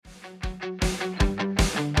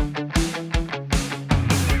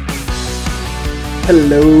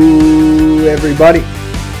Hello, everybody.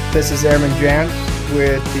 This is Airman Jans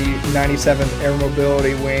with the 97th Air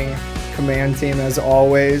Mobility Wing Command Team, as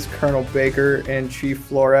always, Colonel Baker and Chief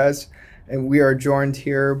Flores. And we are joined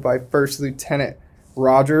here by First Lieutenant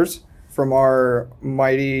Rogers from our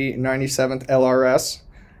mighty 97th LRS.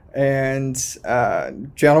 And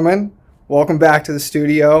gentlemen, welcome back to the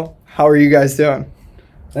studio. How are you guys doing?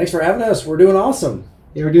 Thanks for having us. We're doing awesome.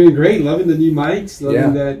 Yeah, we're doing great. Loving the new mics.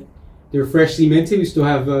 Loving that they're freshly minted. We still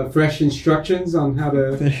have fresh instructions on how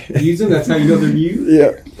to use them. That's how you know they're new.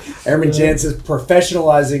 Yeah. Airman Chance is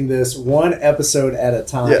professionalizing this one episode at a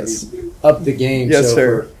time. Yes. He's up the game. Yes, so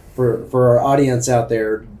sir. For our audience out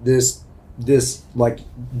there, this like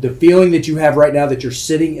the feeling that you have right now that you're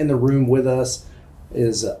sitting in the room with us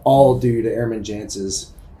is all due to Airman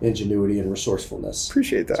Jance's ingenuity and resourcefulness.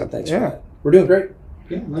 Appreciate that. So thanks for that. We're doing great.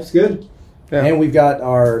 Yeah, life's good. Yeah. And we've got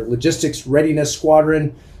our Logistics Readiness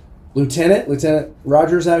Squadron Lieutenant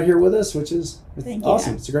Rogers out here with us, which is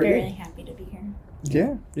awesome. It's a great Very day. happy to be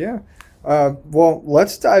here. Yeah. Well,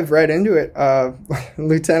 let's dive right into it.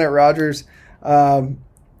 Lieutenant Rogers, can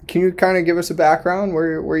you kind of give us a background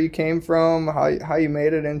where you came from, how you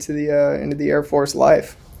made it into the Air Force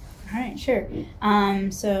life? All right, sure.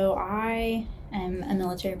 So I am a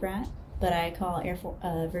military brat, but I call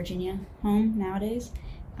Virginia home nowadays.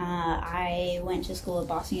 I went to school at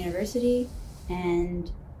Boston University and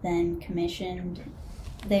then commissioned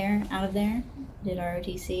out of there, did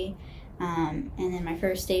ROTC. And then my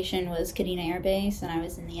first station was Kadena Air Base, and I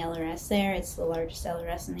was in the LRS there. It's the largest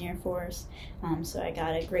LRS in the Air Force. So I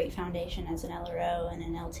got a great foundation as an LRO and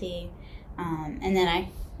an LT. And then I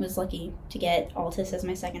was lucky to get Altus as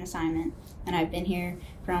my second assignment. And I've been here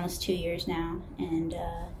for almost 2 years now. And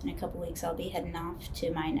in a couple weeks, I'll be heading off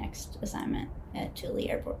to my next assignment at Thule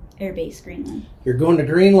Air Base, Greenland. You're going to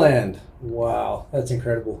Greenland. Wow, that's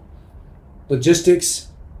incredible. Logistics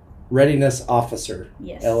Readiness Officer,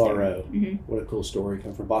 Yes, LRO. Mm-hmm. What a cool story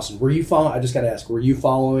coming from Boston. Were you following? I just got to ask. Were you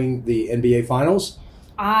following the NBA Finals?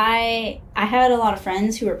 I had a lot of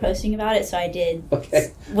friends who were posting about it, so I did.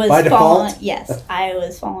 Okay. Was By following, default? yes, I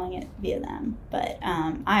was following it via them. But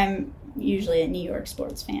I'm usually a New York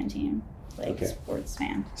sports fan team, sports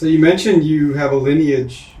fan. So you mentioned you have a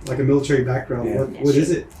lineage, like a military background. Yeah. What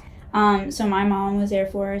is it? So my mom was Air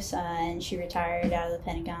Force, and she retired out of the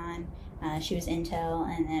Pentagon. She was Intel,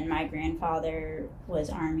 and then my grandfather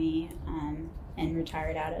was Army and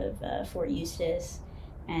retired out of Fort Eustis.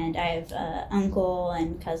 And I have uncle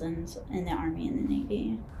and cousins in the Army and the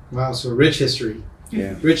Navy. Wow, so rich history.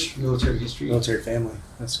 Yeah. Rich military history. Military family.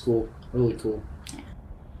 That's cool. Really cool. Yeah.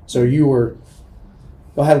 So you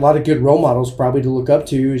had a lot of good role models probably to look up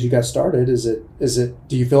to as you got started. Is it?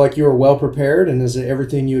 Do you feel like you were well prepared, and is it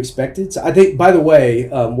everything you expected? So I think, by the way,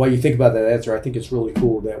 while you think about that answer, I think it's really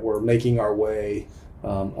cool that we're making our way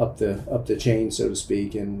up the chain, so to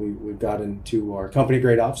speak, and we've got into our company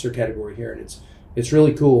grade officer category here, and it's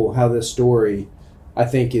really cool how this story, I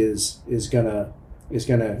think, is gonna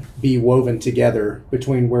be woven together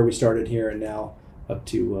between where we started here and now up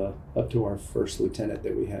to our first lieutenant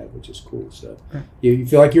that we had, which is cool. So, you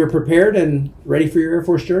feel like you were prepared and ready for your Air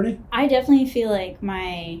Force journey? I definitely feel like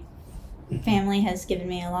my family has given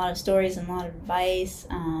me a lot of stories and a lot of advice,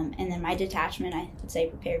 and then my detachment, I would say,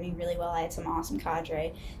 prepared me really well. I had some awesome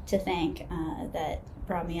cadre to thank that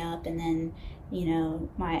brought me up, and then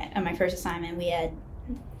at my first assignment, we had,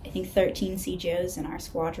 I think, 13 CGOs in our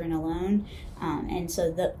squadron alone, and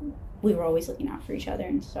so we were always looking out for each other,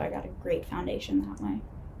 and so I got a great foundation that way.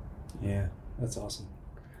 Yeah, that's awesome.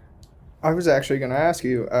 I was actually going to ask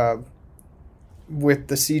you, with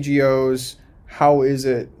the CGOs, how is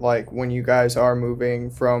it like when you guys are moving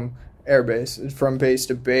from from base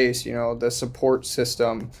to base, the support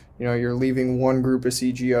system, you're leaving one group of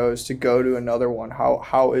CGOs to go to another one.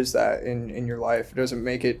 How is that in your life? Does it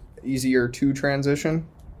make it easier to transition?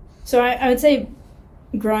 So I would say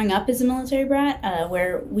growing up as a military brat,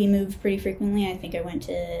 where we moved pretty frequently, I think I went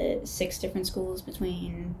to 6 different schools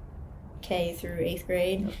between K through 8th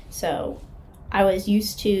grade. So I was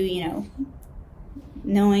used to,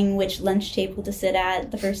 knowing which lunch table to sit at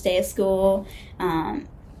the first day of school.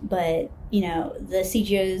 But, the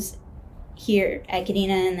CGOs here at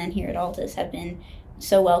Kadena and then here at Altus have been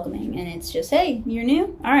so welcoming. And it's just, hey, you're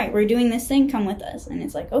new? All right, we're doing this thing. Come with us. And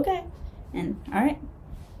it's like, okay. And all right,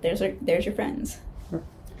 there's your friends.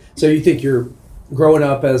 So you think you're growing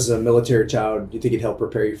up as a military child, do you think it helped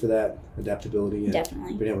prepare you for that adaptability? And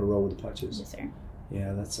Definitely. being able to roll with the punches? Yes, sir.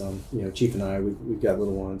 Yeah, that's, Chief and I, we've got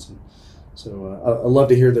little ones. And so I love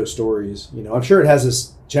to hear those stories. I'm sure it has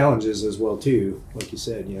its challenges as well, too. Like you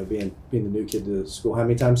said, being the new kid to school. How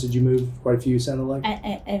many times did you move? Quite a few, sounded like?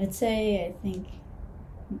 I would say, I think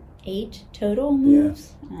 8 total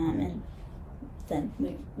moves. And then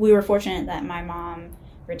we were fortunate that my mom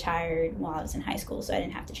retired while I was in high school, so I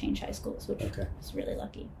didn't have to change high schools, which was really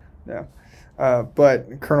lucky. Yeah.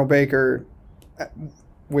 But Colonel Baker,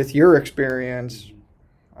 with your experience,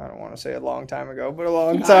 I don't want to say a long time ago, but a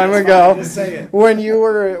long time ago, Just say it. when you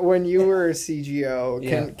were a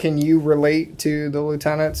CGO, can you relate to the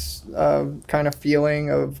lieutenant's kind of feeling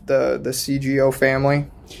of the CGO family?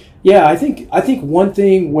 Yeah, I think one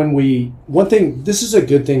thing this is a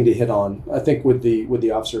good thing to hit on. I think with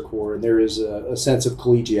the officer corps, there is a sense of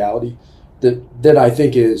collegiality that I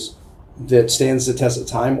think that stands the test of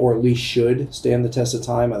time, or at least should stand the test of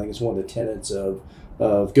time. I think it's one of the tenets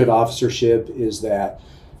of good officership is that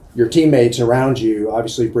your teammates around you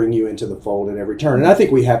obviously bring you into the fold at every turn. And I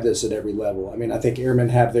think we have this at every level. I mean, I think airmen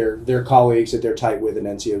have their colleagues that they're tight with, and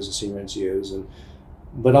NCOs and senior NCOs,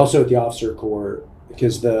 but also at the officer corps,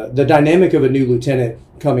 because the dynamic of a new lieutenant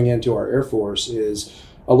coming into our Air Force is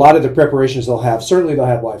a lot of the preparations they'll have. Certainly they'll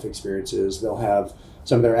have life experiences. They'll have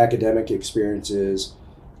some of their academic experiences,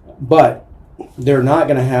 but they're not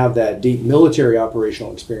going to have that deep military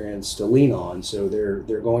operational experience to lean on. So they're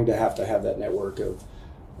going to have that network of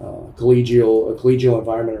a collegial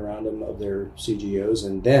environment around them of their CGOs,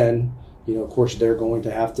 and then of course they're going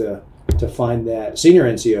to have to find that senior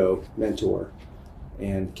NCO mentor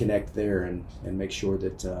and connect there and make sure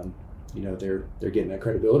that they're getting that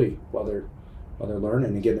credibility while they're learning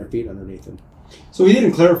and getting their feet underneath them. So we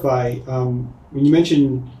didn't clarify when you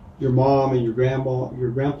mentioned your mom and your grandpa,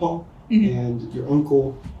 mm-hmm. and your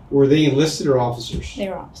uncle. Were they enlisted or officers? They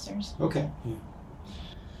were officers. Okay.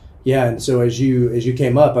 Yeah, and so as you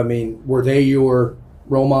came up, I mean, were they your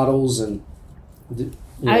role models? And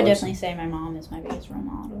I would definitely say my mom is my biggest role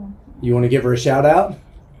model. You want to give her a shout out?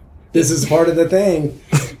 This is part of the thing.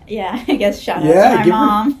 Yeah, I guess shout out to my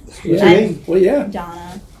mom. What's your name? Well, yeah,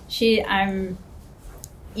 Donna. She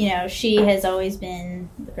has always been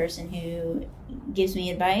the person who gives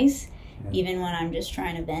me advice, even when I'm just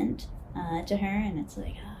trying to vent to her, and it's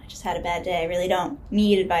like, I just had a bad day. I really don't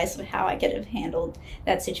need advice of how I could have handled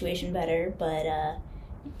that situation better, but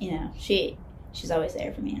she's always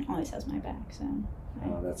there for me and always has my back. So.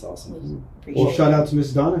 That's awesome. Well, shout out to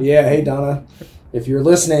Miss Donna. Yeah, hey Donna, if you're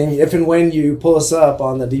listening, if and when you pull us up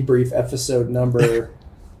on the debrief episode number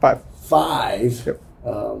 5, yep.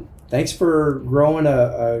 Thanks for growing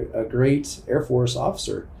a great Air Force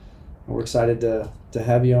officer. We're excited to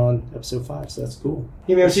have you on episode 5, so that's cool.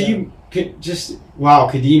 Hey man, so you could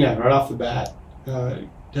Kadena right off the bat.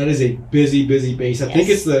 That is a busy base. I think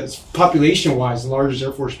it's population-wise the largest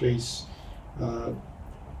Air Force base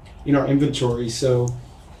in our inventory. So,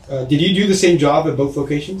 did you do the same job at both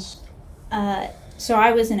locations? So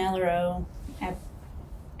I was an LRO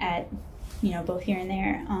at both here and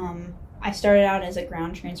there. I started out as a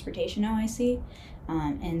ground transportation OIC,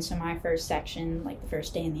 and so my first section, like the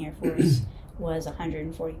first day in the Air Force, was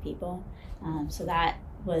 140 people. So that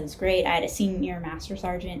was great. I had a senior master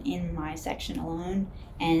sergeant in my section alone,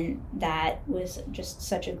 and that was just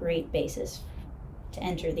such a great basis to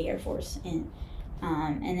enter the Air Force in.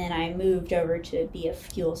 And then I moved over to be a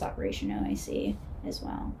fuels operation OIC as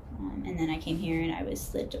well. And then I came here and I was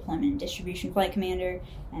the deployment and distribution flight commander,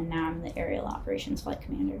 and now I'm the aerial operations flight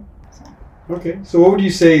commander. So. Okay, so what would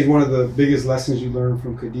you say is one of the biggest lessons you learned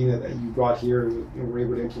from Kadena that you brought here and were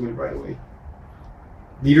able to implement right away?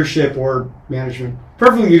 Leadership or management?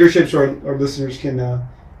 Preferably leadership, so our listeners can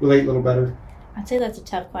relate a little better. I'd say that's a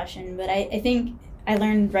tough question, but I think I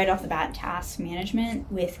learned right off the bat task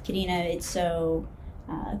management. With Kadena, it's so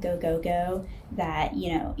go that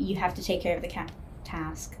you have to take care of the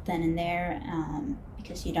task then and there,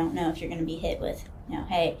 because you don't know if you're going to be hit with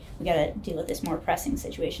hey, we got to deal with this more pressing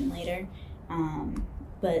situation later. And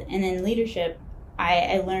then leadership,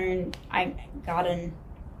 I learned, I got a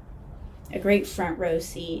great front row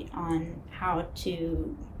seat on how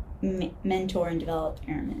to mentor and develop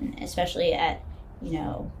airmen, especially at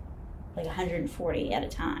like 140 at a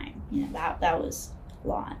time. That was a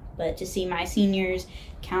lot. But to see my seniors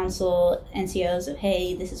counsel NCOs of,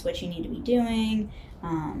 hey, this is what you need to be doing,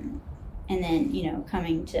 and then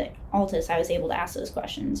coming to Altus, I was able to ask those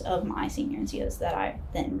questions of my senior NCOs that I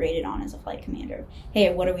then rated on as a flight commander.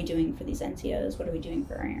 Hey, what are we doing for these NCOs? What are we doing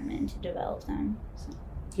for our airmen to develop them? So.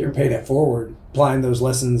 You're paying it forward, applying those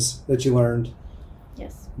lessons that you learned.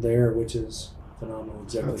 Yes. There, which is phenomenal.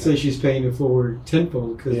 Exactly. I'd say she's paying it forward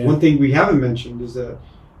tenfold, because one thing we haven't mentioned is that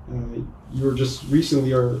you were just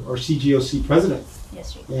recently our CGOC president.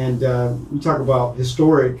 Yes, sir. And we talk about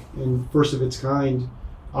historic and first of its kind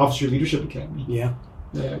Officer Leadership Academy. Yeah.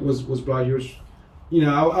 That was brought yours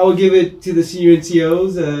I would give it to the senior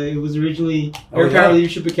NCOs. It was originally Air Power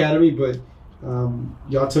Leadership Academy, but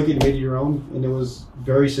y'all took it and made it your own, and it was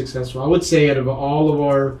very successful. I would say out of all of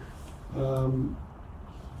our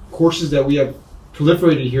courses that we have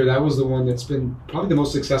proliferated here, that was the one that's been probably the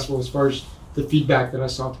most successful as far as the feedback that I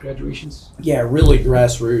saw at the graduations. Yeah, really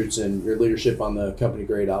grassroots, and your leadership on the Company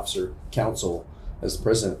Grade Officer Council as the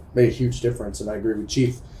president made a huge difference, and I agree with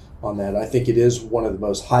Chief on that. I think it is one of the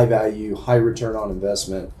most high value, high return on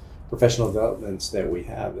investment professional developments that we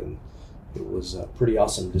have, and it was pretty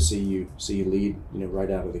awesome to see you lead,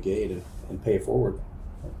 right out of the gate and pay it forward,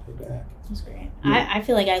 pay back. That's great. Yeah. I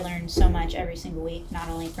feel like I learned so much every single week, not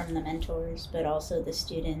only from the mentors but also the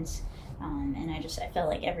students, and I felt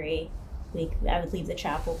like every week I would leave the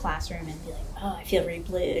chapel classroom and be like, oh, I feel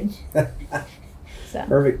reblued. So.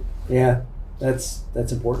 Perfect. Yeah, that's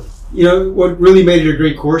important. What really made it a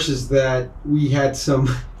great course is that we had some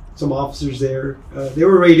officers there. They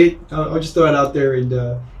were rated. I'll just throw it out there, and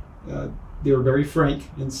they were very frank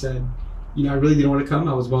and said, I really didn't want to come.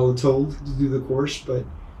 I was well told to do the course, but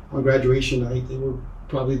on graduation night, they were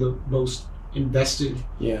probably the most invested.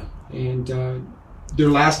 Yeah. And their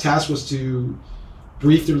last task was to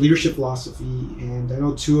brief their leadership philosophy, and I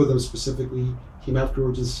know 2 of them specifically came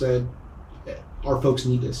afterwards and said, our folks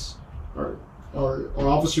need this. Our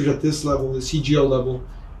officers at this level, the CGO level,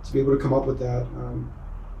 to be able to come up with that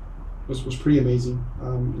was pretty amazing.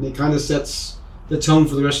 And it kind of sets the tone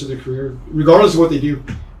for the rest of their career, regardless of what they do,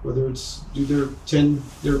 whether it's do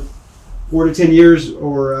their 4 to 10 years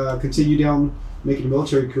or continue down making a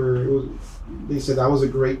military career. They said that was a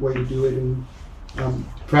great way to do it, and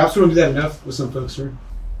perhaps we don't do that enough with some folks, sir.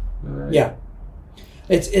 Yeah.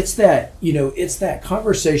 It's that, it's that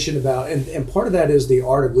conversation about, and part of that is the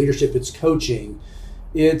art of leadership. It's coaching.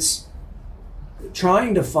 It's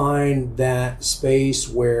trying to find that space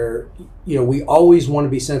where, we always want to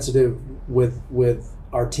be sensitive with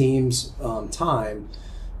our team's time,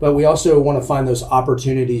 but we also want to find those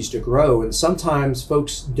opportunities to grow. And sometimes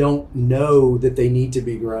folks don't know that they need to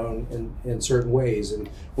be grown in certain ways. And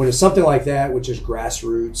when it's something like that, which is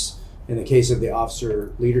grassroots, in the case of the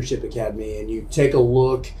Officer Leadership Academy, and you take a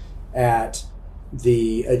look at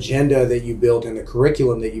the agenda that you built and the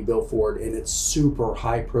curriculum that you built for it, and it's super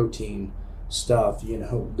high protein stuff,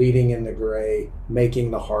 leading in the gray,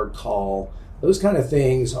 making the hard call, those kind of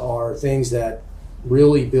things are things that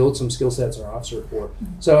really build some skill sets in our officer corps.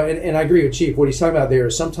 So, and I agree with Chief. What he's talking about there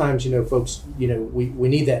is sometimes, folks, we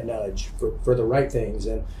need that nudge for the right things.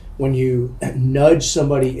 And when you nudge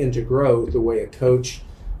somebody into growth, the way a coach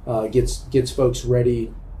gets folks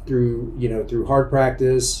ready through hard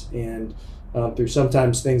practice and through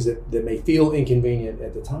sometimes things that may feel inconvenient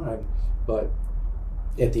at the time, but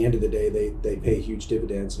at the end of the day, they pay huge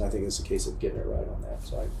dividends. And I think it's a case of getting it right on that.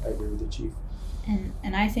 So I agree with the Chief.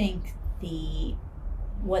 And I think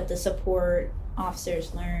what the support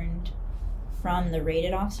officers learned from the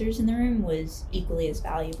rated officers in the room was equally as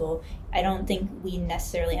valuable. I don't think we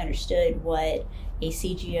necessarily understood what a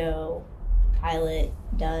CGO pilot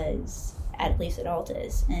does, at least at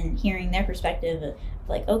Altus, and hearing their perspective of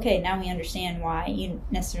like, okay, now we understand why you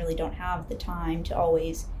necessarily don't have the time to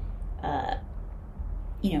always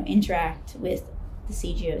interact with the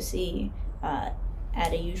CGOC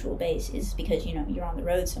at a usual base, is because you're on the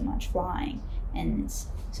road so much flying. And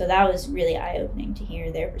so that was really eye-opening to hear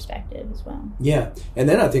their perspective as well. Yeah, and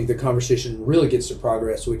then I think the conversation really gets to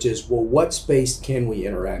progress, which is, well, what space can we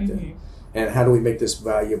interact in? And how do we make this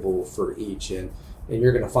valuable for each? And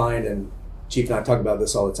you're going to find, and Chief and I talk about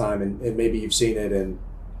this all the time, and maybe you've seen it and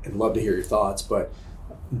love to hear your thoughts, but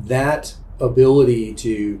that ability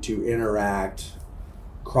to interact,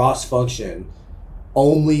 cross-function,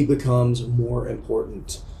 only becomes more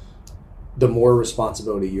important the more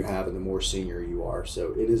responsibility you have and the more senior you are.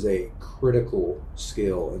 So it is a critical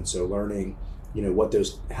skill. And so learning,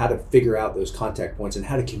 how to figure out those contact points and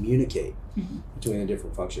how to communicate between the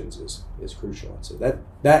different functions is crucial. And so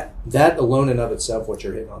that alone and of itself, what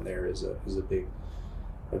you're hitting on there is a big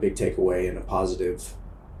takeaway and a positive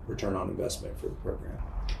return on investment for the program.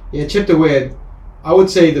 Yeah, chipped away. I would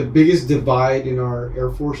say the biggest divide in our Air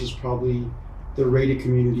Force is probably the rated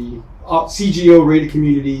community, CGO rated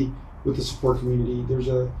community with the support community.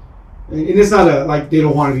 And it's not like they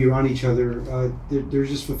don't want to be around each other. They're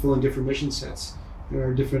just fulfilling different mission sets. There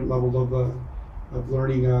are different level of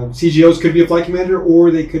learning. CGOs could be a flight commander, or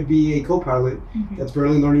they could be a co-pilot that's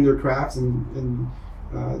barely learning their craft, and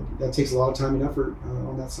that takes a lot of time and effort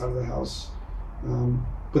on that side of the house.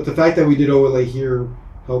 But the fact that we did OLA here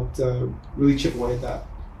helped really chip away at that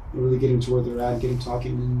and really get them to where they're at, get them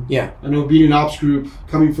talking. And yeah. I know being an ops group,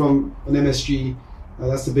 coming from an MSG,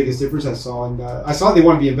 That's the biggest difference I saw. And I saw they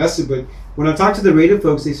want to be invested, but when I talked to the rated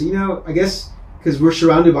folks, they say, I guess because we're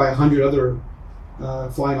surrounded by 100 other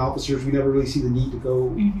flying officers, we never really see the need to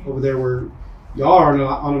go over there where y'all are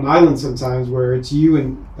on an island sometimes, where it's you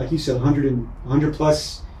and, like you said, 100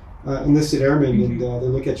 plus enlisted airmen, and they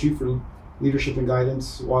look at you for leadership and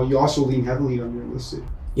guidance, while you also lean heavily on your enlisted.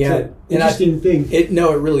 Yeah, interesting thing. It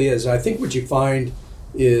really is. I think what you find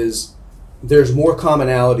is there's more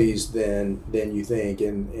commonalities than you think,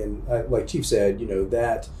 and like Chief said,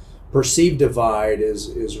 that perceived divide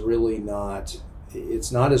is really not.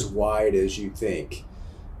 It's not as wide as you think.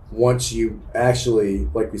 Once you actually,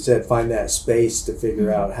 like we said, find that space to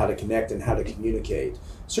figure out how to connect and how to communicate.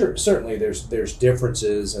 Certainly, there's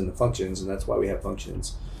differences in the functions, and that's why we have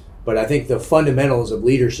functions. But I think the fundamentals of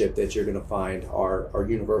leadership that you're going to find are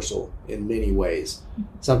universal in many ways.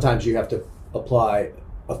 Sometimes you have to apply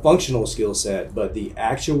a functional skill set, but the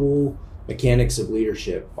actual mechanics of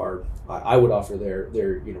leadership are, I would offer,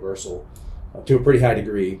 they're universal to a pretty high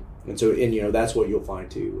degree. And so, that's what you'll find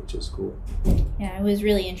too, which is cool. Yeah, it was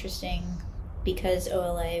really interesting because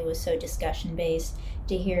OLA was so discussion based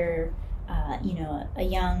to hear, a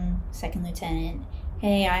young second lieutenant,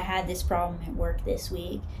 hey, I had this problem at work this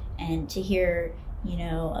week, and to hear,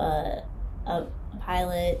 a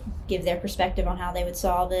pilot give their perspective on how they would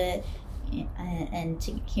solve it, and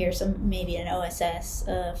to hear maybe an OSS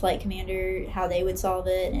flight commander how they would solve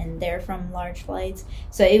it, and they're from large flights.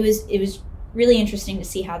 So it was really interesting to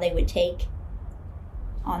see how they would take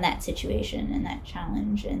on that situation and that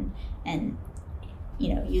challenge, and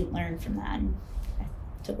you learn from that. And I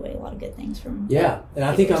took away a lot of good things from and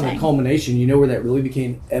I think on the culmination, where that really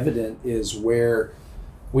became evident is where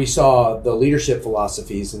we saw the leadership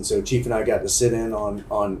philosophies, and so Chief and I got to sit in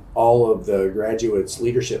on all of the graduates'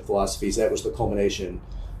 leadership philosophies. That was the culmination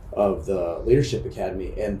of the Leadership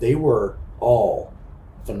Academy, and they were all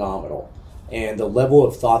phenomenal. And the level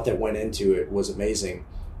of thought that went into it was amazing.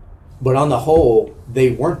 But on the whole,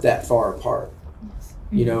 they weren't that far apart,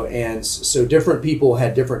 and so different people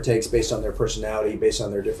had different takes based on their personality, based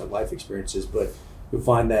on their different life experiences, but you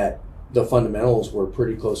find that the fundamentals were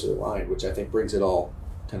pretty closely aligned, which I think brings it all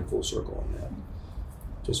kind of full circle on that.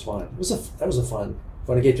 Just fun. That was a fun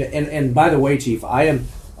engagement. And by the way, Chief, I am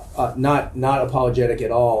not apologetic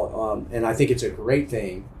at all, and I think it's a great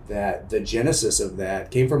thing that the genesis of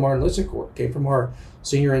that came from our enlisted corps, came from our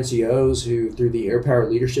senior NCOs who, through the Air Power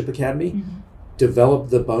Leadership Academy, developed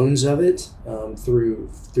the bones of it through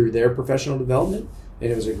their professional development,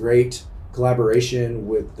 and it was a great collaboration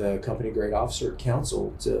with the Company Grade Officer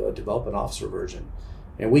Council to develop an officer version,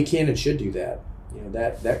 and we can and should do that.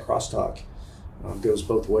 That crosstalk goes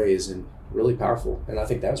both ways and really powerful, and I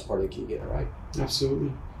think that was part of the key getting it right.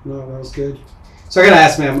 Absolutely. No, that was good. So I got to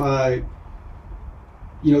ask, ma'am,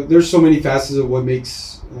 there's so many facets of what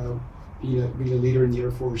makes being a leader in the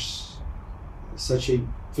Air Force such a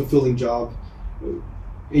fulfilling job.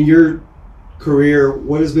 In your career,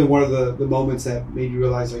 what has been one of the moments that made you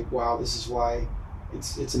realize, like, wow, this is why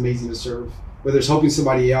it's amazing to serve? Whether it's helping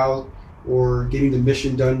somebody out or getting the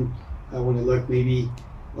mission done when it looked maybe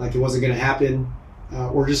like it wasn't going to happen,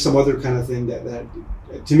 or just some other kind of thing that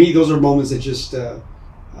to me, those are moments that just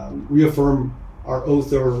reaffirm our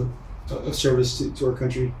oath of service to our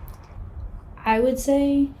country. I would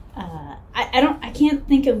say I can't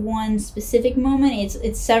think of one specific moment.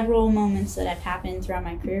 It's several moments that have happened throughout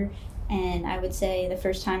my career, and I would say the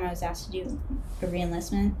first time I was asked to do a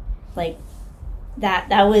reenlistment, like that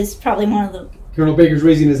was probably one of the Colonel Baker's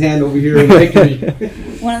raising his hand over here in victory.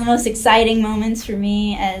 One of the most exciting moments for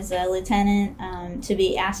me as a lieutenant to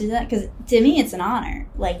be asked to do that, because to me it's an honor.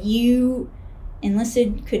 Like, you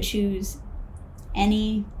enlisted could choose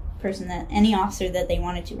any officer that they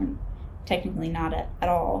wanted to, or technically not at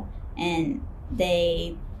all, and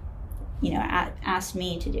they asked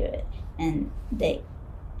me to do it, and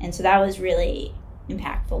so that was really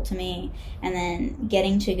impactful to me. And then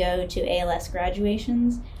getting to go to ALS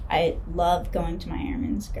graduations, I love going to my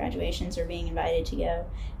airmen's graduations or being invited to go,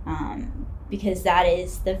 because that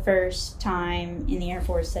is the first time in the Air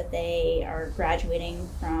Force that they are graduating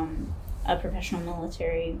from a professional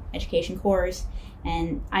military education course,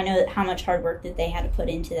 and I know how much hard work that they had to put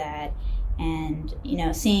into that, and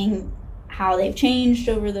seeing how they've changed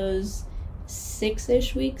over those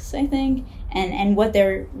 6-ish weeks, I think, and what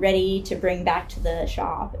they're ready to bring back to the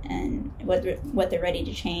shop, and what they're ready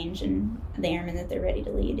to change, and the airmen that they're ready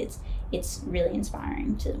to lead. It's really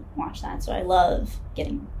inspiring to watch that. So I love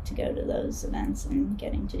getting to go to those events and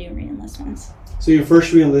getting to do re-enlistments. So your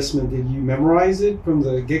first re-enlistment, did you memorize it from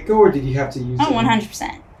the get-go, or did you have to use it?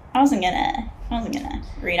 100%. I wasn't gonna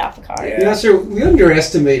read off the card. Yeah, so we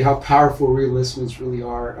underestimate how powerful re-enlistments really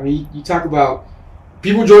are. I mean, you talk about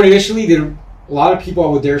people join initially. A lot of people, I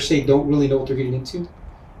would dare say, don't really know what they're getting into,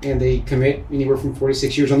 and they commit anywhere from 4 to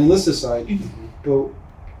 6 years on the enlisted side. Mm-hmm. But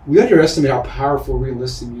we underestimate how powerful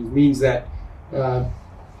re-enlisting means. That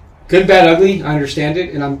good, bad, ugly. I understand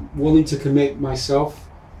it, and I'm willing to commit myself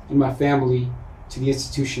and my family to the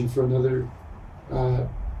institution for another,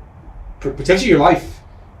 potentially your life.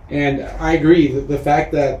 And I agree that the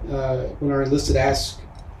fact that when our enlisted ask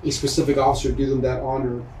a specific officer to do them that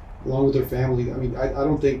honor along with their family, I mean, I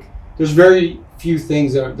don't think there's very few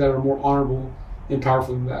things that are more honorable and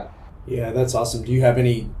powerful than that. Yeah, that's awesome. Do you have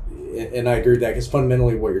any, and I agree with that, because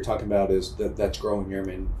fundamentally what you're talking about is that's growing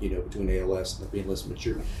airmen, between ALS and the re-enlistment.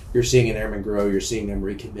 You're seeing an airman grow, you're seeing them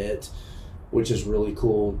recommit, which is really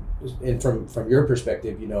cool. And from your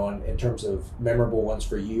perspective, in terms of memorable ones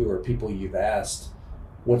for you or people you've asked,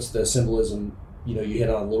 what's the symbolism? You hit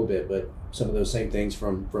on a little bit, but some of those same things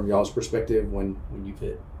from y'all's perspective when you've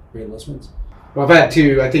hit re-enlistments? Well, I've had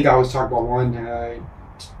two. I think I always talk about one.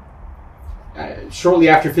 Shortly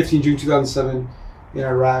after 15 June 2007 in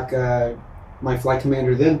Iraq, my flight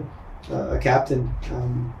commander then, a captain,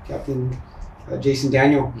 Captain Jason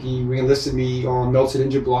Daniel, he re-enlisted me on melted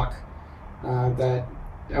engine block. That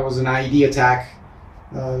was an IED attack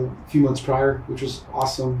a few months prior, which was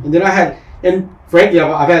awesome. And then frankly,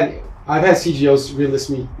 I've had CGOs re-enlist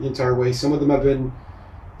me the entire way. Some of them have been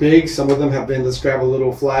big. Some of them have been, let's grab a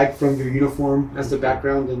little flag from your uniform as the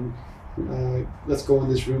background and let's go in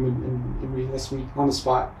this room and re-enlist me on the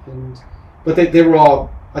spot. But they were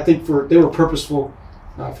all, I think, they were purposeful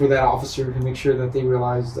for that officer to make sure that they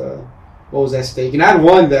realized what was at stake. And I had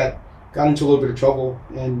one that got into a little bit of trouble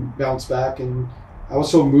and bounced back. And I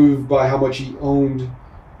was so moved by how much he owned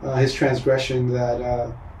his transgression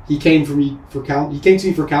that he came to me for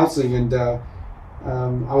counseling, and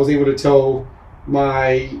I was able to tell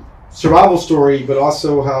my survival story, but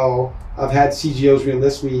also how I've had CGOs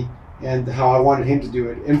re-enlist me and how I wanted him to do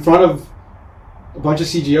it in front of a bunch of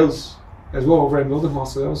CGOs as well over at Mildenhall.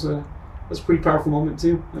 So that was a pretty powerful moment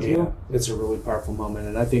too. Well, it's a really powerful moment,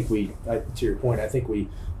 and I think to your point, I think we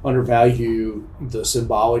undervalue the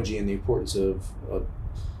symbology and the importance of.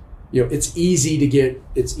 It's easy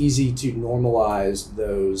to normalize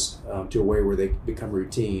those to a way where they become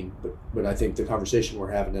routine. But I think the conversation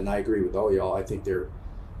we're having, and I agree with all y'all, I think they're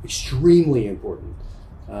extremely important.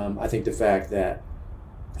 I think the fact that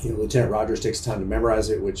Lieutenant Rogers takes time to memorize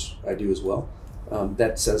it, which I do as well,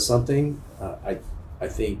 that says something. I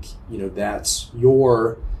think that's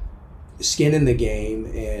your skin in the game,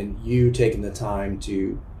 and you taking the time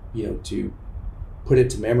to put it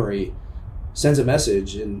to memory. Sends a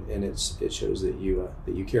message, and it shows that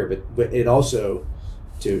you care. But it also,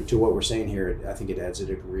 to what we're saying here, I think it adds a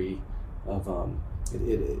degree of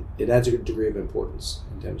it adds a degree of importance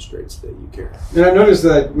and demonstrates that you care. And I noticed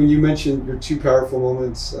that when you mentioned your two powerful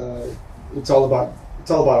moments, it's all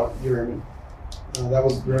about your airmen. That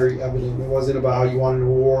was very evident. It wasn't about how you won an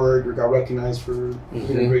award or got recognized for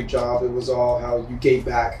doing a great job. It was all how you gave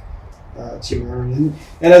back to your airmen.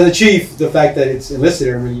 And as a chief, the fact that it's enlisted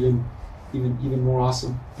airmen, even more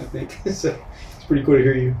awesome, I think. So it's pretty cool to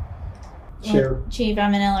hear you share. Well, Chief,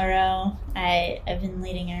 I'm an LRO. I've been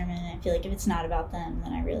leading airmen. I feel like if it's not about them,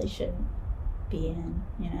 then I really shouldn't be in.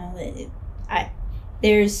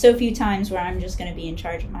 There's so few times where I'm just going to be in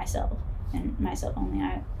charge of myself and myself only.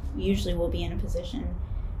 I usually will be in a position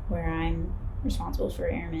where I'm responsible for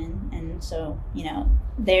airmen, and so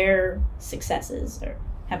their successes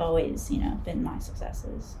have always been my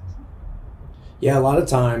successes. Yeah, a lot of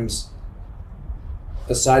times,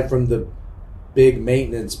 aside from the big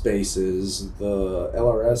maintenance bases, the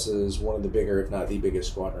LRS is one of the bigger, if not the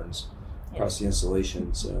biggest, squadrons across the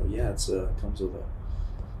installation. So yeah, it comes with a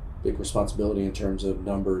big responsibility in terms of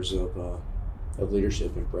numbers of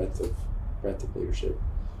leadership and breadth of leadership.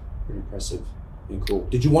 Pretty impressive and cool.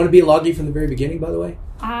 Did you want to be a Logie from the very beginning, by the way?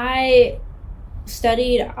 I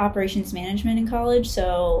studied operations management in college,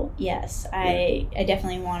 so yes, I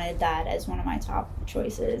definitely wanted that as one of my top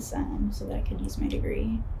choices, so that I could use my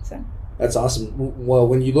degree. So that's awesome. Well,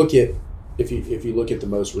 when you look at if you look at the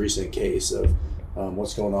most recent case of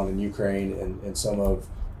what's going on in Ukraine and some of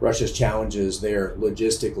Russia's challenges there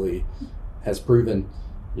logistically, has proven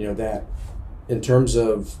that in terms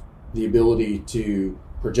of the ability to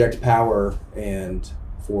project power and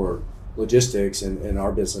for logistics and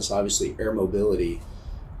our business, obviously air mobility,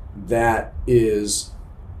 that is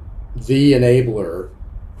the enabler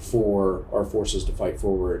for our forces to fight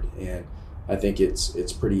forward. And I think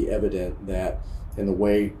it's pretty evident that the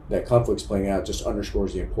way that conflict's playing out just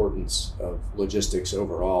underscores the importance of logistics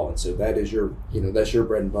overall. And so that is that's your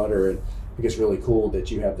bread and butter. And I think it's really cool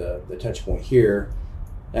that you have the touch point here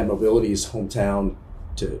at Mobility's hometown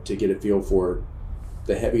to get a feel for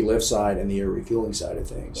the heavy lift side and the air refueling side of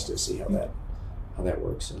things, to see how that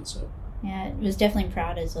works. And so yeah, it was definitely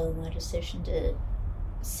proud as a logistician to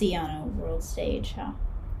see on a world stage how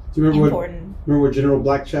Do you remember important. What General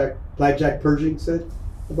Blackjack Pershing said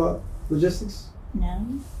about logistics? No.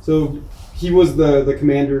 So he was the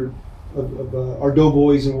commander of our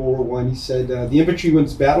doughboys in World War One. He said the infantry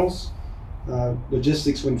wins battles,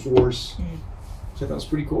 logistics win wars. So that was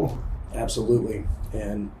pretty cool. Absolutely.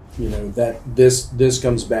 And that this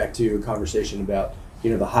comes back to a conversation about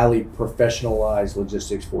the highly professionalized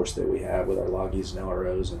logistics force that we have with our loggies and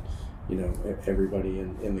LROs and everybody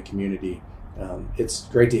in the community. It's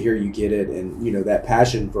great to hear you get it, and that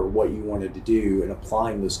passion for what you wanted to do and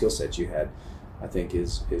applying those skill sets you had, I think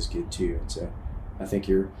is good too. And so I think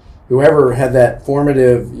whoever had that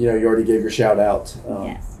formative, you already gave your shout out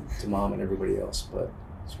to Mom and everybody else, but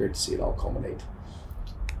it's great to see it all culminate.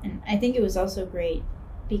 And I think it was also great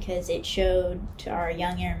because it showed to our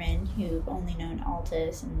young airmen who've only known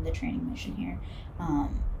Altus and the training mission here,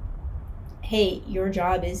 hey, your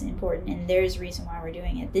job is important, and there's a reason why we're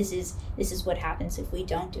doing it. This is what happens if we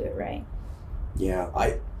don't do it right. Yeah,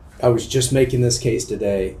 I was just making this case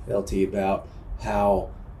today, LT, about how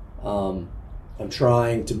I'm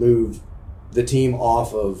trying to move the team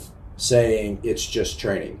off of saying it's just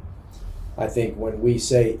training. I think when we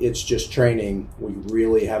say it's just training, we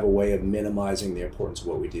really have a way of minimizing the importance of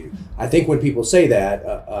what we do. I think when people say that,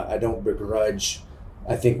 I don't begrudge,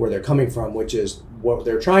 I think, where they're coming from, which is what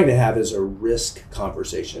they're trying to have is a risk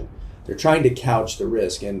conversation. They're trying to couch the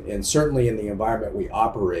risk. And certainly in the environment we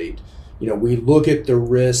operate, we look at the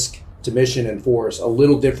risk to mission and force a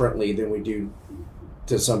little differently than we do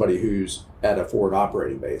to somebody who's at a forward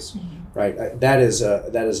operating base, right? That is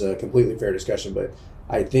a completely fair discussion. But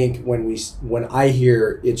I think when I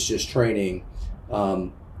hear it's just training,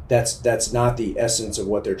 that's not the essence of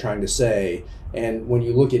what they're trying to say. And when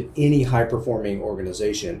you look at any high-performing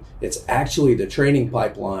organization, it's actually the training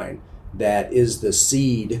pipeline that is the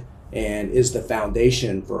seed and is the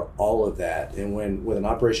foundation for all of that. And with an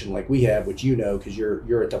operation like we have, which because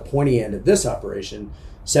you're at the pointy end of this operation,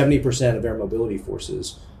 70% of air mobility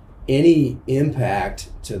forces, any impact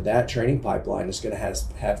to that training pipeline is going to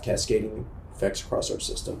have cascading effects across our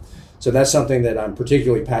system. So that's something that I'm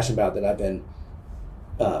particularly passionate about, that I've been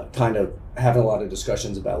kind of having a lot of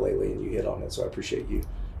discussions about lately, and you hit on it. So I appreciate you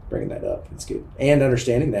bringing that up. It's good. And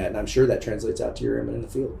understanding that, and I'm sure that translates out to your airmen in the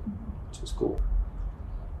field, which is cool.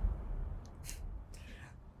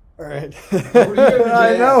 All right.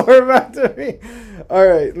 I know we're about to be. All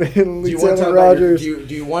right, Lieutenant Rogers. Do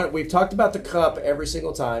you want? We've talked about the cup every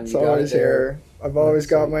single time. It's always here. I've always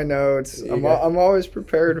got my notes. I'm always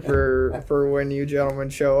prepared for when you gentlemen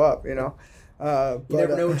show up. You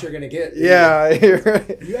never know what you're going to get. Yeah, you're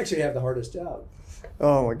right. You actually have the hardest job.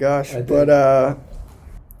 Oh my gosh! But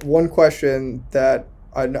one question that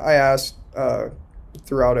I ask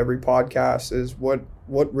throughout every podcast is what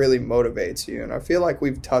really motivates you, and I feel like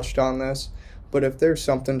we've touched on this. But if there's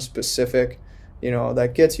something specific,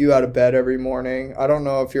 that gets you out of bed every morning. I don't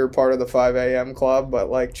know if you're part of the 5 a.m. club, but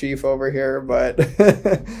like Chief over here, but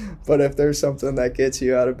but if there's something that gets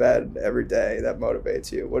you out of bed every day that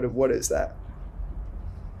motivates you, what is that?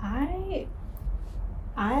 I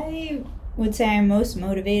would say I'm most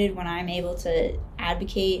motivated when I'm able to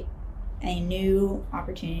advocate a new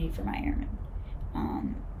opportunity for my airmen.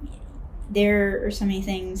 There are so many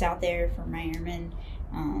things out there for my airmen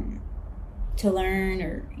to learn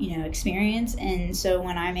or experience, and so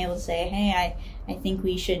when I'm able to say, hey, I think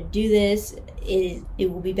we should do this, it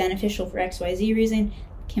will be beneficial for XYZ reason,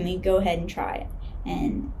 can we go ahead and try it?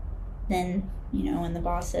 And then when the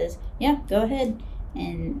boss says, yeah, go ahead,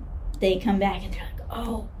 and they come back and they're like,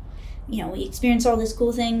 oh, we experienced all these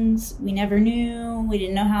cool things we never knew, we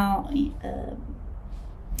didn't know how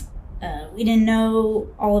we didn't know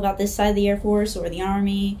all about this side of the Air Force or the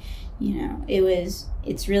Army.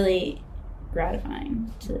 It's really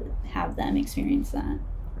gratifying to have them experience that.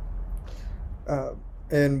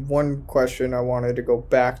 And one question I wanted to go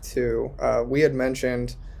back to, we had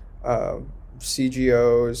mentioned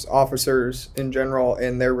CGOs, officers in general,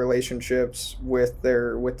 and their relationships with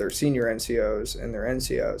their senior NCOs and their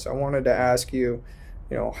NCOs. I wanted to ask you,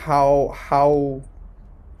 how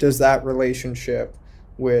does that relationship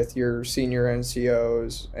with your senior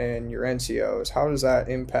NCOs and your NCOs, how does that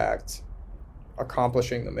impact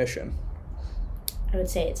accomplishing the mission? I would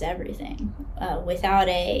say it's everything. Without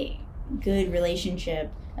a good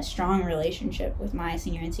relationship, a strong relationship with my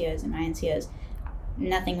senior NCOs and my NCOs,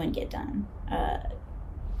 nothing would get done.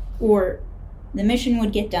 Or the mission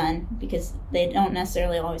would get done because they don't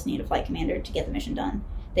necessarily always need a flight commander to get the mission done.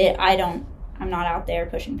 I'm not out there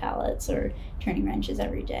pushing pallets or turning wrenches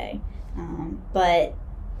every day. But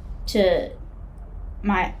to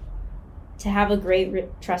have a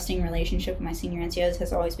great trusting relationship with my senior NCOs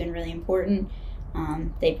has always been really important.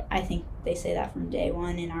 I think they say that from day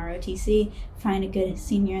one in ROTC. Find a good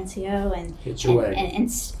senior NCO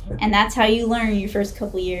and that's how you learn your first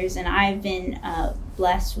couple years. And I've been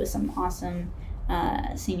blessed with some awesome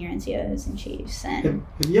senior NCOs and chiefs. And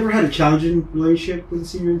have you ever had a challenging relationship with a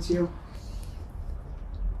senior NCO?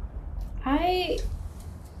 I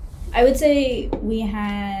would say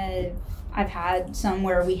I've had some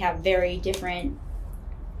where we have very different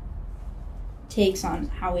takes on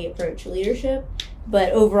how we approach leadership,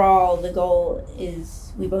 but overall the goal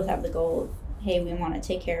is we both have the goal of, hey, we want to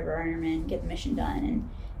take care of our airmen, get the mission done,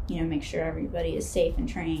 and make sure everybody is safe and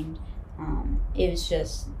trained. It was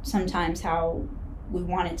just sometimes how we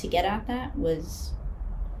wanted to get at that was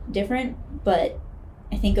different, but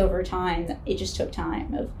I think over time it just took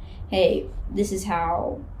time of, hey, this is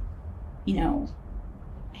how,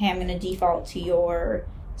 hey, I'm going to default to your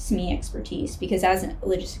SME expertise, because as a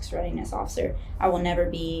logistics readiness officer, I will never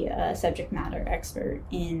be a subject matter expert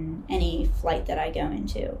in any flight that I go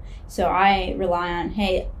into. So I rely on,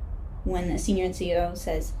 hey, when the senior NCO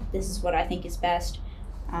says, this is what I think is best,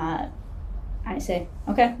 I say,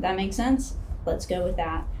 okay, that makes sense. Let's go with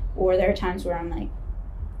that. Or there are times where I'm like,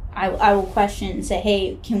 I will question and say,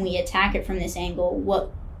 hey, can we attack it from this angle?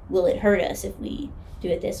 What will it hurt us if we do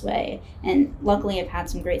it this way? And luckily I've had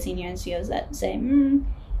some great senior NCOs that say,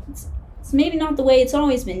 it's maybe not the way it's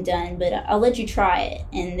always been done, but I'll let you try it.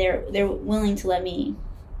 And they're willing to let me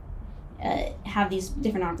have these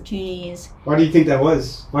different opportunities. Why do you think that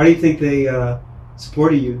was? Why do you think they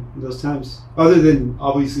supported you in those times? Other than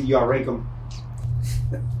obviously you outrank them.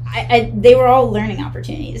 They were all learning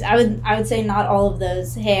opportunities. I would say not all of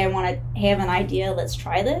those, hey, I want to have an idea, let's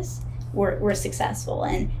try this, were successful.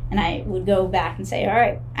 And I would go back and say, all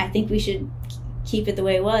right, I think we should keep it the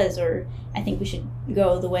way it was, or I think we should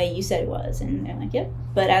go the way you said it was. And they're like, yep,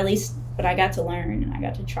 but I got to learn and I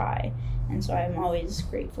got to try. And so I'm always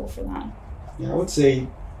grateful for that. Yeah, I would say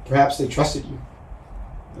perhaps they trusted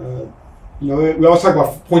you. We always talk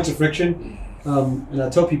about points of friction. And I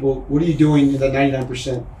tell people, what are you doing in that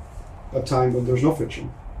 99% of time when there's no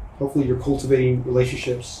friction? Hopefully you're cultivating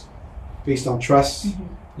relationships based on trust.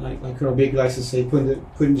 Mm-hmm. Like Colonel Baker likes to say,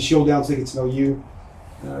 putting the shield down so they get to know you.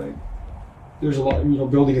 There's a lot,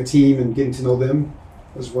 building a team and getting to know them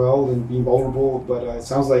as well and being vulnerable. But it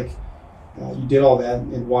sounds like you did all that,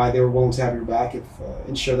 and why they were willing to have your back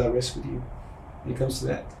and share that risk with you when it comes to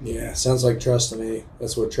that. Yeah, sounds like trust to me.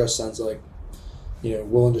 That's what trust sounds like.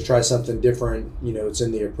 Willing to try something different. It's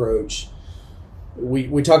in the approach.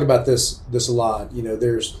 We talk about this a lot.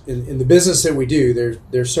 There's in the business that we do,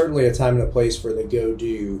 there's certainly a time and a place for the go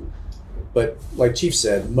do, but like Chief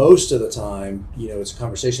said, most of the time, it's a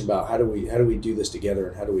conversation about how do we do this together,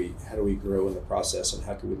 and how do we grow in the process, and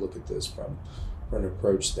how can we look at this from an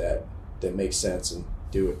approach that makes sense and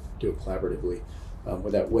do it collaboratively,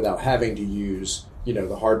 without having to use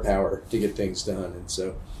the hard power to get things done. And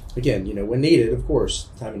so, again, when needed, of course,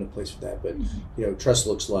 time and a place for that. But trust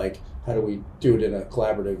looks like, how do we do it in a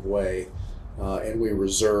collaborative way, and we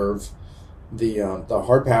reserve the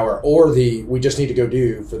hard power or we just need to go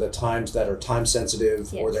do for the times that are time sensitive,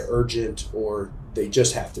 yes, or they're urgent, or they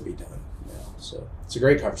just have to be done now. So it's a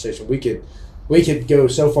great conversation. We could go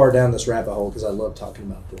so far down this rabbit hole because I love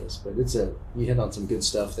talking about this. But you hit on some good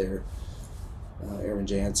stuff there, Airman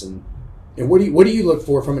Jansen. And what do you look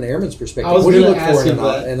for from an airman's perspective? What do you look for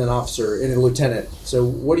in an officer, in a lieutenant? So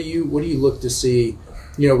what do you look to see,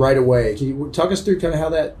 right away? Can you talk us through kind of how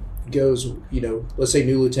that goes? Let's say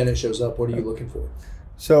new lieutenant shows up. What are you looking for?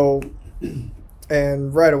 So,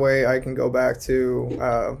 and right away I can go back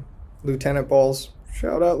to Lieutenant Bowles.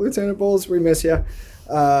 Shout out Lieutenant Bowles, we miss you.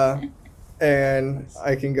 And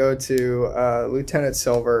I can go to Lieutenant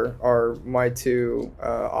Silver, are my two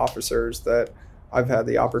officers that I've had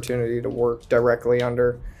the opportunity to work directly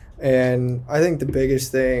under. And I think the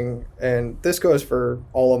biggest thing, and this goes for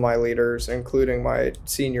all of my leaders, including my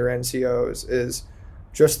senior NCOs, is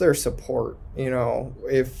just their support.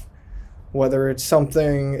 Whether it's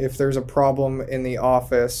something, if there's a problem in the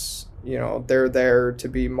office, they're there to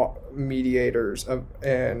be mediators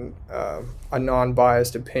and a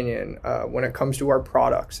non-biased opinion. When it comes to our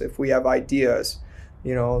products, if we have ideas,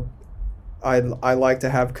 I like to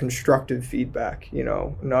have constructive feedback,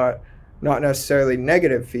 not not necessarily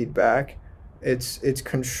negative feedback. It's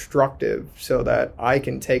constructive, so that I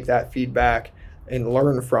can take that feedback and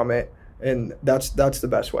learn from it, and that's the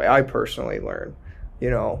best way I personally learn,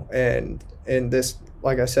 and this,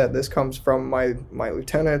 like I said, this comes from my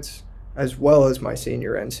lieutenants as well as my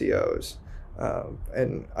senior NCOs,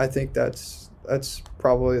 and I think that's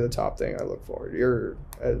probably the top thing I look for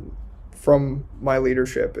from my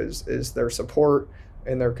leadership is their support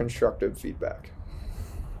and their constructive feedback.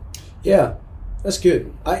 Yeah, that's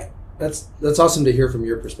good. That's awesome to hear from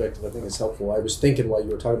your perspective. I think it's helpful. I was thinking while you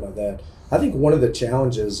were talking about that, I think one of the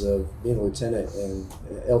challenges of being a lieutenant, and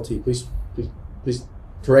LT, please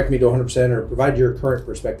correct me to 100% or provide your current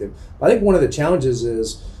perspective. I think one of the challenges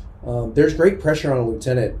is there's great pressure on a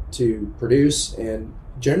lieutenant to produce, and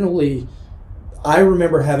generally I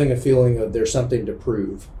remember having a feeling of there's something to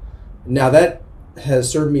prove. Now that has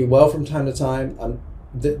served me well from time to time.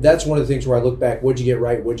 That's one of the things where I look back, what'd you get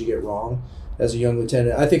right, what'd you get wrong as a young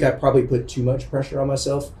lieutenant. I think I probably put too much pressure on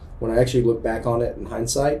myself when I actually look back on it in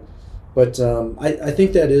hindsight. But I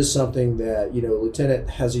think that is something that, a lieutenant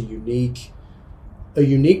has a unique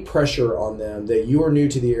pressure on them, that you are new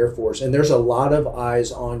to the Air Force, and there's a lot of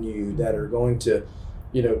eyes on you that are going to,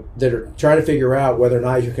 that are trying to figure out whether or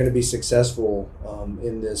not you're going to be successful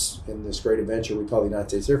in this great adventure we call the United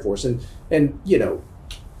States Air Force. And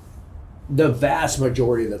the vast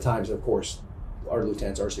majority of the times, of course, our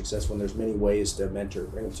lieutenants are successful, and there's many ways to mentor,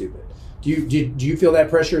 bring them to. But do you feel that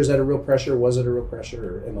pressure? Is that a real pressure? Was it a real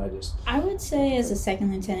pressure, or am I just? I would say, as a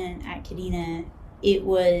second lieutenant at Kadena, it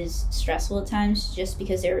was stressful at times, just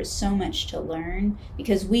because there was so much to learn.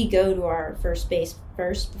 Because we go to our first base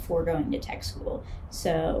first before going to tech school,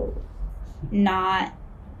 so not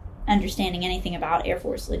understanding anything about Air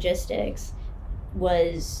Force logistics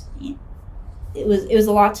was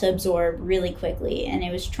a lot to absorb really quickly, and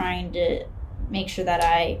it was trying to make sure that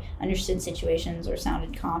I understood situations or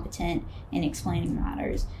sounded competent in explaining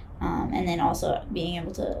matters, and then also being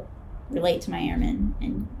able to relate to my airmen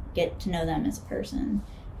and get to know them as a person.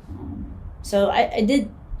 So I did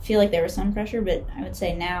feel like there was some pressure, but I would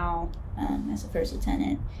say now, as a first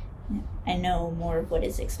lieutenant, I know more of what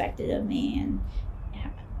is expected of me, and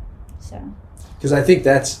so. Because I think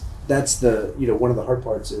that's the one of the hard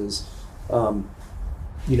parts is, I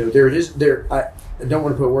don't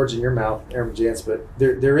want to put words in your mouth, Airman Jantz, but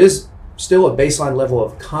there is still a baseline level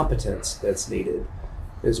of competence that's needed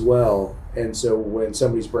as well. And so when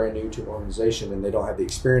somebody's brand new to an organization and they don't have the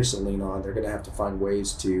experience to lean on, they're going to have to find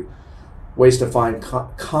ways to find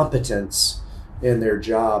competence in their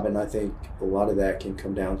job. And I think a lot of that can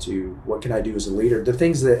come down to, what can I do as a leader? The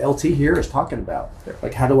things that LT here is talking about,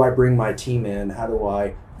 like, how do I bring my team in? How do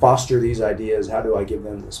I foster these ideas? How do I give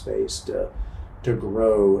them the space to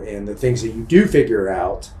grow? And the things that you do figure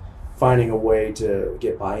out, finding a way to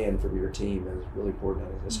get buy-in from your team is really important.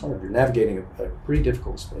 It's hard. You're navigating a pretty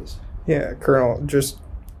difficult space. Yeah, Colonel, just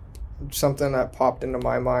something that popped into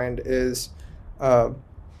my mind is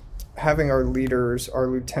having our leaders, our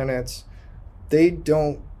lieutenants, they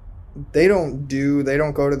don't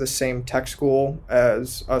go to the same tech school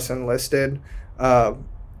as us enlisted.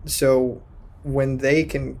 So when they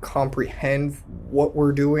can comprehend what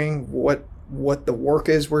we're doing, what the work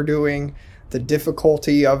is we're doing, the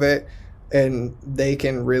difficulty of it, and they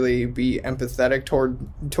can really be empathetic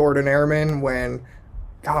toward an airman when,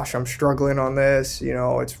 gosh, I'm struggling on this,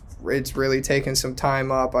 it's really taking some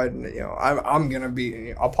time up. I'm going to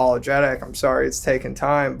be apologetic. I'm sorry it's taking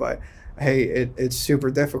time, but hey, it's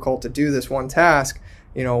super difficult to do this one task.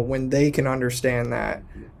 When they can understand that,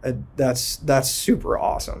 that's super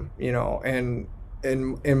awesome, and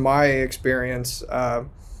in my experience,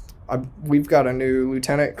 we've got a new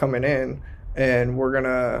lieutenant coming in, and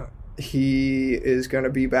he is gonna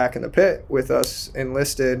be back in the pit with us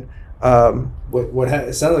enlisted.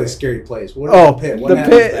 It sounded like a scary place. The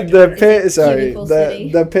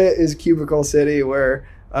pit is Cubicle City, where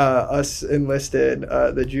us enlisted,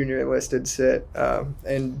 the junior enlisted sit,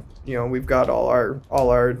 and we've got all our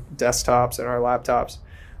desktops and our laptops,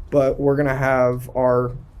 but we're gonna have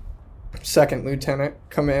our second lieutenant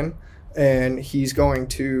come in. And he's going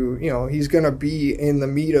to, he's going to be in the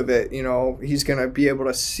meat of it. He's going to be able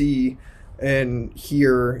to see and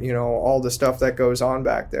hear, all the stuff that goes on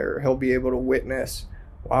back there. He'll be able to witness,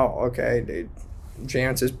 wow, okay,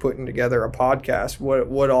 Jantz is putting together a podcast.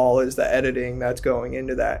 What all is the editing that's going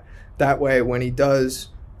into that? That way, when he does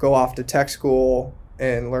go off to tech school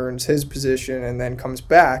and learns his position and then comes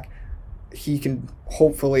back, he can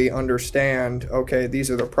hopefully understand, okay,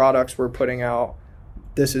 these are the products we're putting out.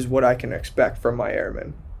 This is what I can expect from my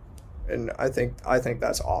airmen, and I think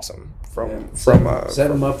that's awesome. Set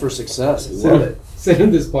them up for success. I love it. Send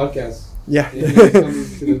him this podcast. Yeah. Coming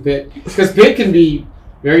to the pit, because pit can be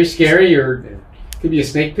very scary, or it could be a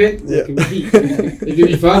snake pit. Yeah. It can be it can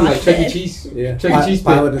be fun, like Chuck E. Cheese. Yeah. Chuck E. Cheese pit.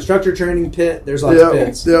 Pilot instructor training pit. There's lots of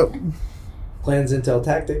pits. Yep. Plans, intel,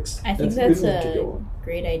 tactics. I think That's that's a good a one.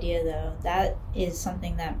 great idea, though. That is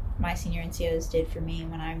something that my senior NCOs did for me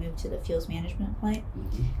when I moved to the fuels management flight.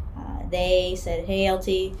 They said, hey,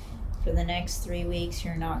 LT, for the next 3 weeks,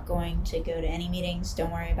 you're not going to go to any meetings.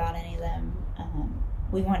 Don't worry about any of them.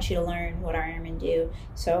 We want you to learn what our airmen do.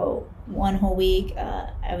 So one whole week,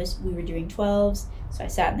 we were doing 12s. So I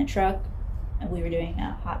sat in the truck, and we were doing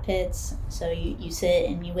hot pits. So you sit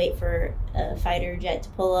and you wait for a fighter jet to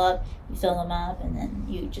pull up. You fill them up, and then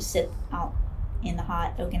you just sit out in the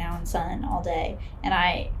hot Okinawan sun all day. And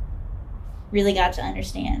I really got to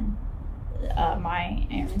understand my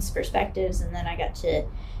airmen's perspectives, and then I got to,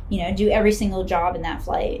 do every single job in that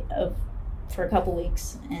flight for a couple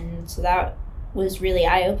weeks, and so that was really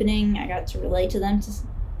eye-opening. I got to relate to them,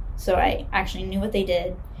 so I actually knew what they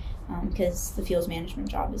did, because the fuels management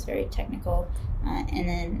job is very technical, and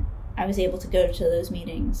then I was able to go to those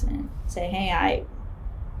meetings and say, hey,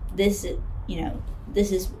 this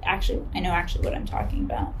is actually, I know actually what I'm talking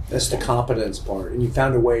about. That's the competence part, and you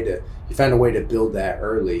found a way to build that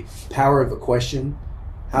early. Power of a question.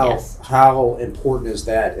 How important is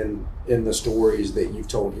that in the stories that you've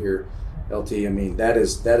told here, LT? I mean, that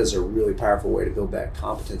is a really powerful way to build that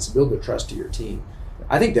competence, build the trust to your team.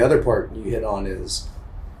 I think the other part you hit on is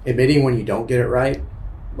admitting when you don't get it right.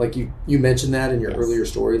 Like you mentioned that in your earlier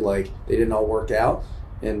story, like they didn't all work out,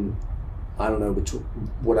 and I don't know, but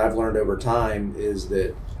what I've learned over time is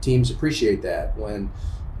that teams appreciate that. When,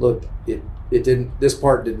 look, it didn't. This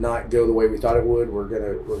part did not go the way we thought it would. We're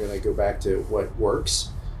gonna go back to what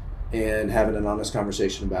works, and having an honest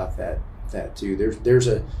conversation about that too. There's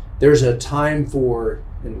a time for,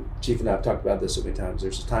 and Chief and I have talked about this so many times.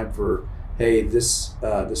 There's a time for, hey, this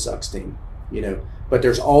sucks, team, But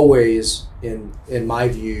there's always, in my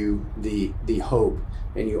view, the hope.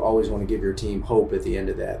 And you always want to give your team hope at the end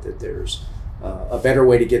of that there's a better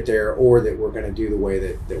way to get there, or that we're going to do the way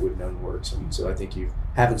that we've known works. And so I think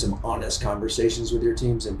having some honest conversations with your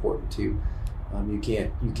team is important too. You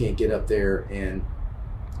can't get up there and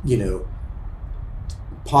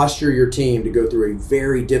posture your team to go through a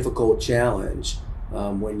very difficult challenge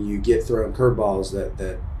when you get thrown curveballs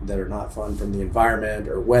that are not fun from the environment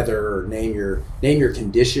or weather, or name your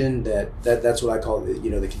condition. That's what I call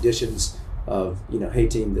the conditions of, hey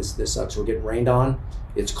team, this sucks. We're getting rained on.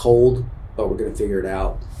 It's cold, but we're going to figure it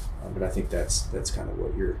out. But I think that's kind of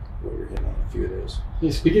what you're hitting on, a few of those.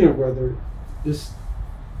 Yeah, speaking of weather,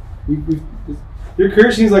 your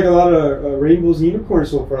career seems like a lot of rainbows and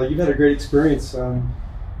unicorns so far. Like, you've had a great experience,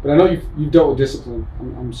 but I know you've dealt with discipline.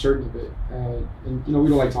 I'm certain of it, and we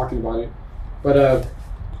don't like talking about it. But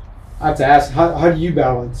I have to ask, how do you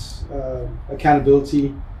balance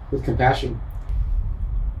accountability with compassion?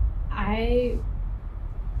 I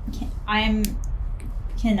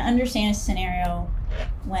can understand a scenario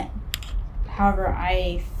however,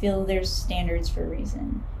 I feel there's standards for a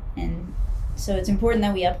reason, and so it's important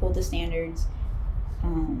that we uphold the standards,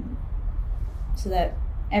 so that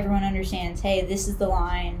everyone understands, hey, this is the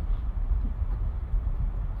line,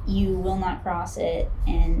 you will not cross it.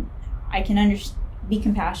 And I can be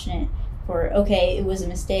compassionate for, okay, it was a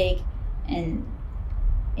mistake and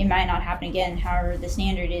it might not happen again. However, the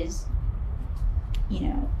standard is,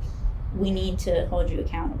 we need to hold you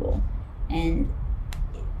accountable. And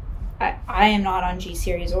I am not on G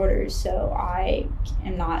series orders, so I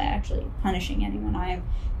am not actually punishing anyone.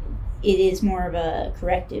 It is more of a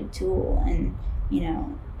corrective tool, and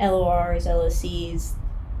LORs, LOCs,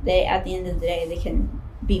 they, at the end of the day, they can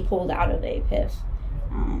be pulled out of a PIF,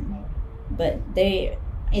 but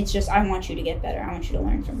it's just, I want you to get better. I want you to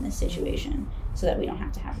learn from this situation so that we don't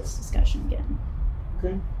have to have this discussion again.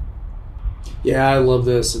 Okay. Yeah, I love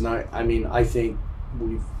this, and I think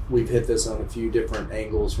we've hit this on a few different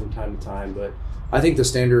angles from time to time, but I think the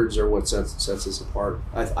standards are what sets us apart.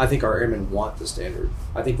 I think our airmen want the standard.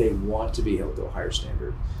 I think they want to be held to a higher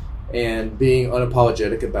standard, and being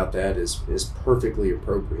unapologetic about that is perfectly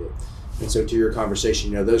appropriate. And so, to your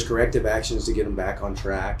conversation, those corrective actions to get them back on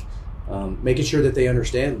track, making sure that they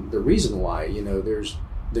understand the reason why. There's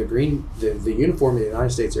the uniform of the United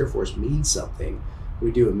States Air Force means something.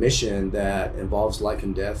 We do a mission that involves life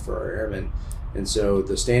and death for our airmen. And so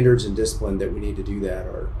the standards and discipline that we need to do that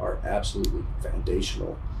are absolutely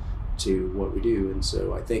foundational to what we do. And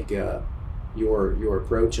so I think your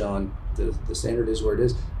approach on the standard is where it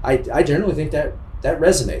is. I generally think that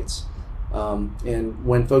resonates. And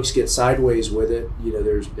when folks get sideways with it,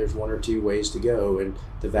 there's one or two ways to go. And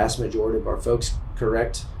the vast majority of our folks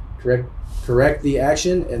correct correct the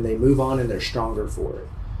action, and they move on and they're stronger for it.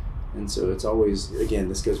 And so it's always, again,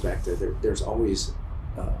 this goes back to there's always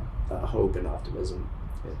hope and optimism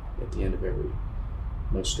at the end of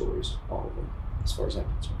most stories, all of them, as far as I'm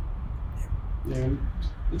concerned. Yeah,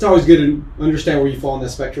 it's always good to understand where you fall on that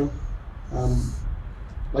spectrum.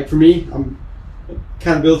 Like for me,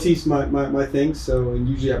 accountability is my thing. So, and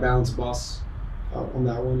usually I balance a boss on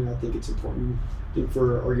that one. And I think it's important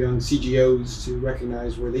for our young CGOs to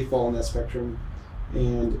recognize where they fall on that spectrum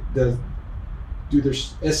and do their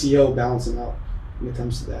SEO balance them out when it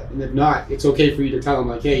comes to that. And if not, it's okay for you to tell them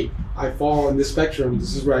like, hey, I fall in this spectrum.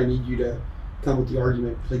 This is where I need you to come with the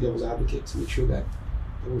argument, play devil's advocate to make sure that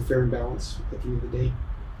we're fair and balanced at the end of the day.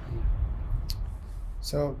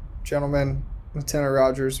 So, gentlemen, Lieutenant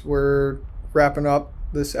Rogers, we're wrapping up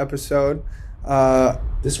this episode.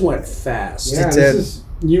 This went fast. Yeah, It this did. is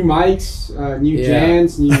new mics, new Yeah.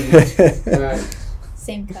 Jans, new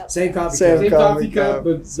Same cup. Same coffee Same cup. coffee coffee cup, cup,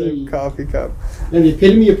 but same coffee cup. and the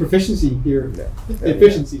epitome of proficiency here.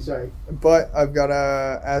 Efficiency, sorry. But I've got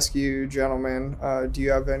to ask you, gentlemen, do you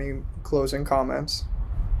have any closing comments?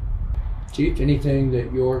 Chief, anything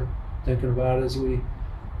that you're thinking about as we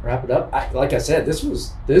wrap it up? Like I said, this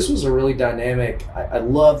was a really dynamic. I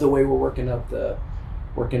love the way we're working up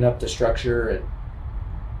the structure, and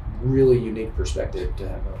really unique perspective to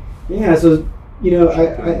have. Yeah, so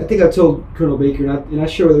I think I told Colonel Baker, and I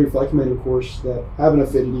share with every flight commander, of course, that I have an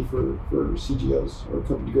affinity for CGOs or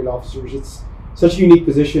company grade officers. It's such a unique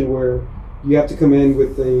position where you have to come in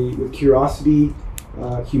with curiosity,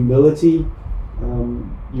 humility.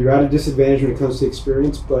 You're at a disadvantage when it comes to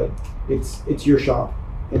experience, but it's your shop,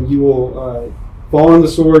 and you will fall on the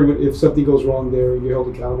sword if something goes wrong there. You're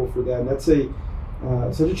held accountable for that, and that's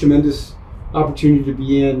such a tremendous opportunity to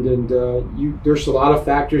be in. And there's a lot of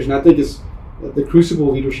factors, and I think it's the crucible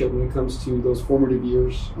of leadership when it comes to those formative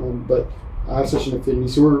years. But I have such an affinity,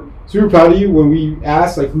 so we're super proud of you. When we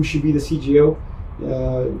asked like who should be the CGO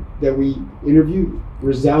that we interviewed,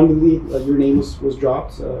 resoundingly your name was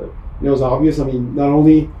dropped. It was obvious. I mean, not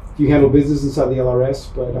only do you handle business inside the LRS,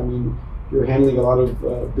 but I mean, you're handling a lot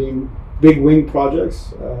of big wing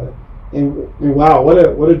projects. And wow,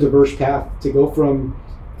 what a diverse path to go from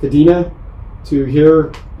Kadena to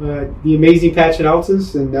here, the amazing patch at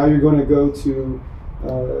Altus, and now you're going to go to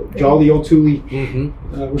jolly old Thule.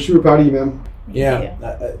 Mm-hmm. We're super proud of you, man. Yeah,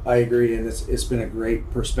 I agree, and it's been a great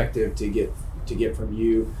perspective to get from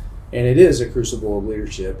you. And it is a crucible of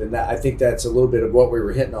leadership, and I think that's a little bit of what we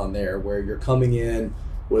were hitting on there, where you're coming in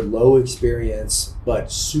with low experience but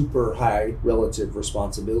super high relative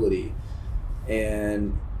responsibility,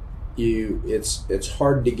 and it's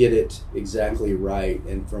hard to get it exactly right.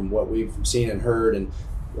 And from what we've seen and heard, and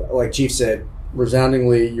like Chief said,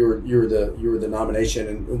 resoundingly, you're the nomination,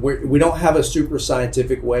 and we don't have a super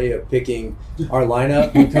scientific way of picking our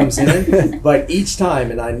lineup who comes in, but each time,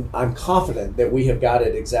 and I'm confident that we have got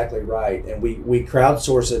it exactly right, and we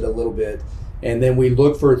crowdsource it a little bit, and then we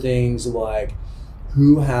look for things like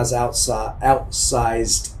who has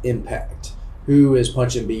outsized impact, who is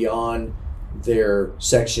punching beyond their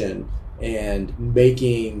section and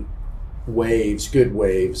making waves, good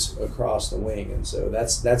waves across the wing. And so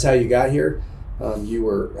that's how you got here. You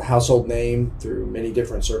were a household name through many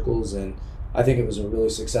different circles, and I think it was a really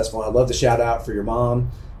successful. I love the shout out for your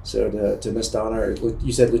mom. So to Miss Donna,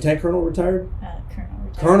 you said Lieutenant Colonel retired?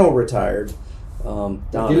 Colonel retired. Donna.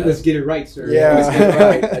 Let's get it right, sir. Yeah. Let's get it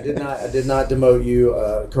right. I did not demote you,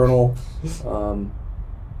 Colonel.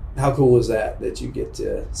 How cool was that you get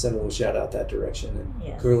to send a little shout out that direction,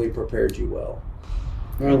 and clearly prepared you well.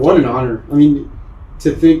 What an honor. I mean,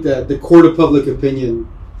 to think that the court of public opinion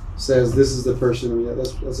says this is the person. I mean,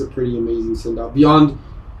 that's a pretty amazing send out. Beyond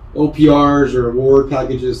OPRs or award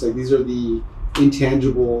packages, like these are the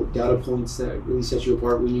intangible data points that really set you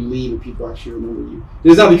apart when you leave and people actually remember you.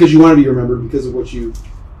 It's not because you want to be remembered, because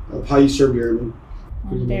of how you serve your airmen.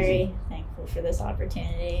 I'm very thankful for this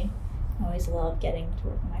opportunity. I always love getting to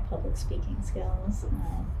work on my public speaking skills.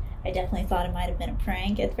 I definitely thought it might have been a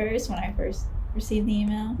prank at first when I first received the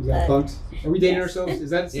email. You got punked? Are we dating ourselves?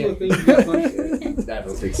 Is that still a thing? You got punked? I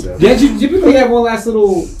don't think so. Yeah, you typically have one last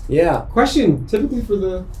little Yeah. question, typically for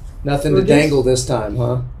the... Nothing to dangle this time,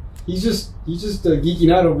 huh? He's just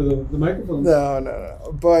geeking out over the microphone. No.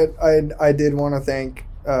 But I did want to thank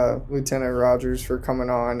Lieutenant Rogers for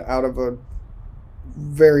coming on out of a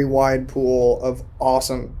very wide pool of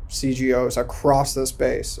awesome CGOs across the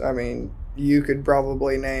space. I mean, you could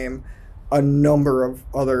probably name a number of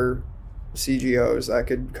other CGOs that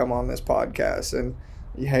could come on this podcast, and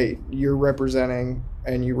hey, you're representing,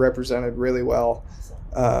 and you represented really well.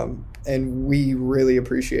 And we really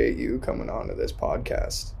appreciate you coming on to this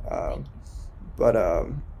podcast. But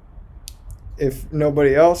if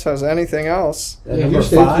nobody else has anything else, Number huge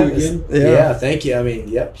thank 5 you is, again. yeah, thank you. I mean,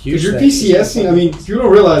 yep, huge. Because your thanks. PCS, I mean, if you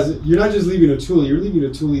don't realize it, you're not just leaving Otuli, you're leaving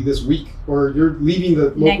Otuli this week, or you're leaving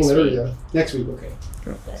the Next local week. area next week. Okay,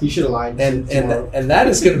 so you should have lied. and tomorrow. that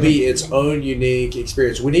is going to be its own unique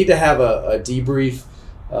experience. We need to have a debrief,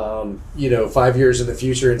 5 years in the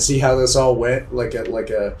future and see how this all went, like a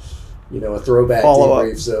throwback Follow up.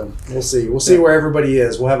 debrief. So we'll see where everybody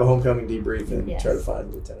is. We'll have a homecoming debrief and Yes. try to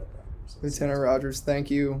find Lieutenant Rogers. Lieutenant Rogers, thank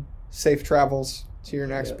you. Safe travels to your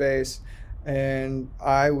next base. And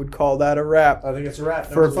I would call that a wrap I think it's a wrap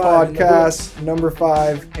for Number 5 in the podcast number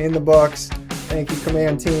 5 in the books. Thank you,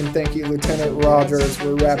 command team. Thank you, Lieutenant Rogers.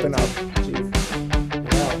 We're wrapping up.